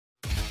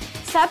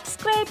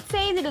Subscribe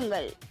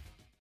செய்திடுங்கள்.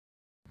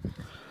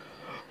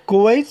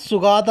 Kuwait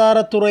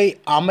சுகாதாரத்துறை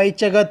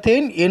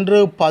அமைச்சகத்தின் இன்று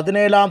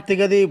 17ஆம்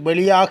திகதி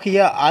வெளியாகிய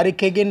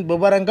அறிக்கையின்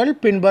விவரங்கள்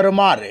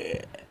பின்வருமாறு.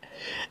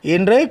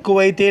 இன்று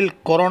குவைத்தில்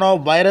கொரோனா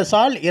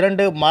வைரஸால்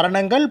 2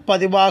 மரணங்கள்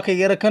பதிவாகி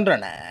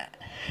இருக்கின்றன.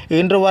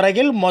 இன்று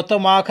வரையில்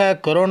மொத்தமாக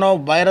கொரோனா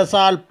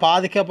வைரஸால்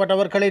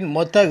பாதிக்கப்பட்டவர்களின்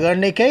மொத்த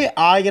எண்ணிக்கை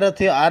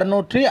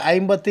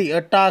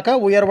 1658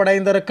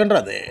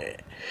 உயர்வடைந்திருக்கின்றது.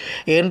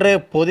 இன்று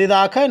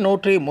புதிதாக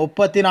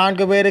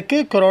 134 பேருக்கு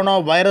கொரோனா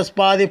வைரஸ்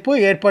பாதிப்பு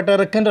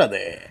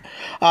ஏற்பட்டிருக்கின்றது.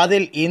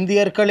 அதில்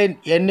இந்தியர்களின்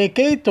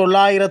எண்ணிக்கை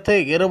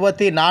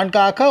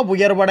 924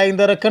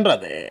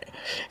 உயர்வடைந்திருக்கின்றது.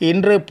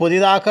 இன்று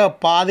புதிதாக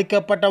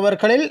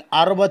பாதிக்கப்பட்டவர்களில்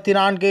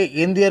 64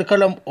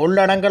 இந்தியர்களும்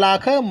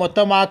உள்ளடங்கலாக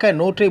மொத்தமாக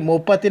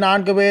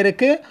 134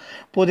 பேருக்கு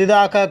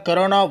புதிதாக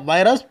கொரோனா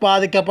வைரஸ்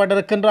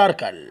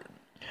பாதிக்கப்பட்டிருக்கின்றார்கள்.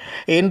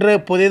 இன்று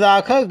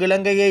புதிதாக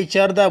இலங்கையைச்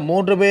சேர்ந்த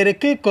 3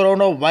 பேருக்கு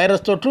கொரோனா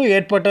வைரஸ் தொற்று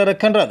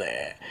ஏற்பட்டிருக்கின்றது.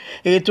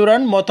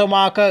 இத்துடன்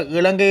மொத்தமாக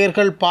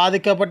இலங்கையர்கள்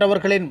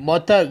பாதிக்கப்பட்டவர்களின்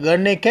மொத்த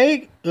எண்ணிக்கை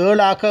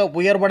 7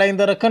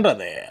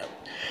 உயர்வடைந்திருக்கின்றது.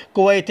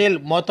 குவைத்தில்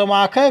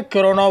மொத்தமாக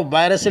கொரோனா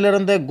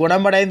வைரஸிலிருந்து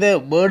குணமடைந்து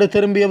வீடு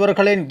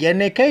திரும்பியவர்களின்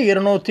எண்ணிக்கை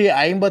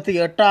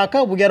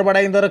 258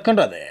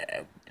 உயர்வடைந்திருக்கின்றது.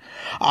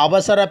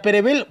 அவசர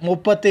பிரிவில்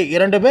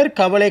 32 பேர்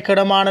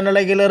கவலைக்கிடமான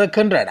நிலையில்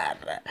இருக்கின்றனர்.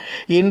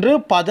 இன்று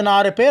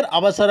 16 பேர்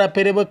அவசர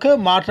பிரிவுக்கு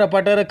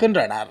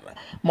மாற்றப்பட்டிருக்கின்றனர்.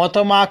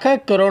 மொத்தமாக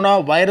கொரோனா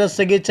வைரஸ்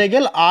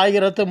சிகிச்சையில்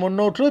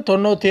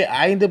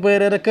 1395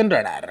 பேர்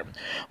இருக்கின்றனர்.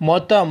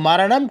 மொத்த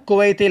மரணம்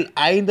குவைத்தில்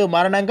 5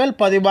 மரணங்கள்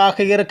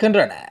பதிவாகி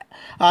இருக்கின்றன.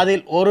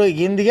 அதில் ஒரு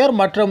இந்தியர்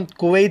மற்றும்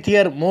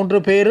குவைத்தியர்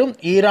 3 பேரும்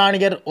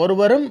ஈரானியர்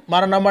 1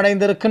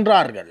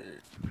 மரணமடைந்திருக்கின்றார்கள்.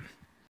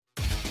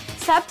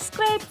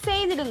 சப்ஸ்கிரைப்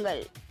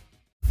செய்திடுங்கள்.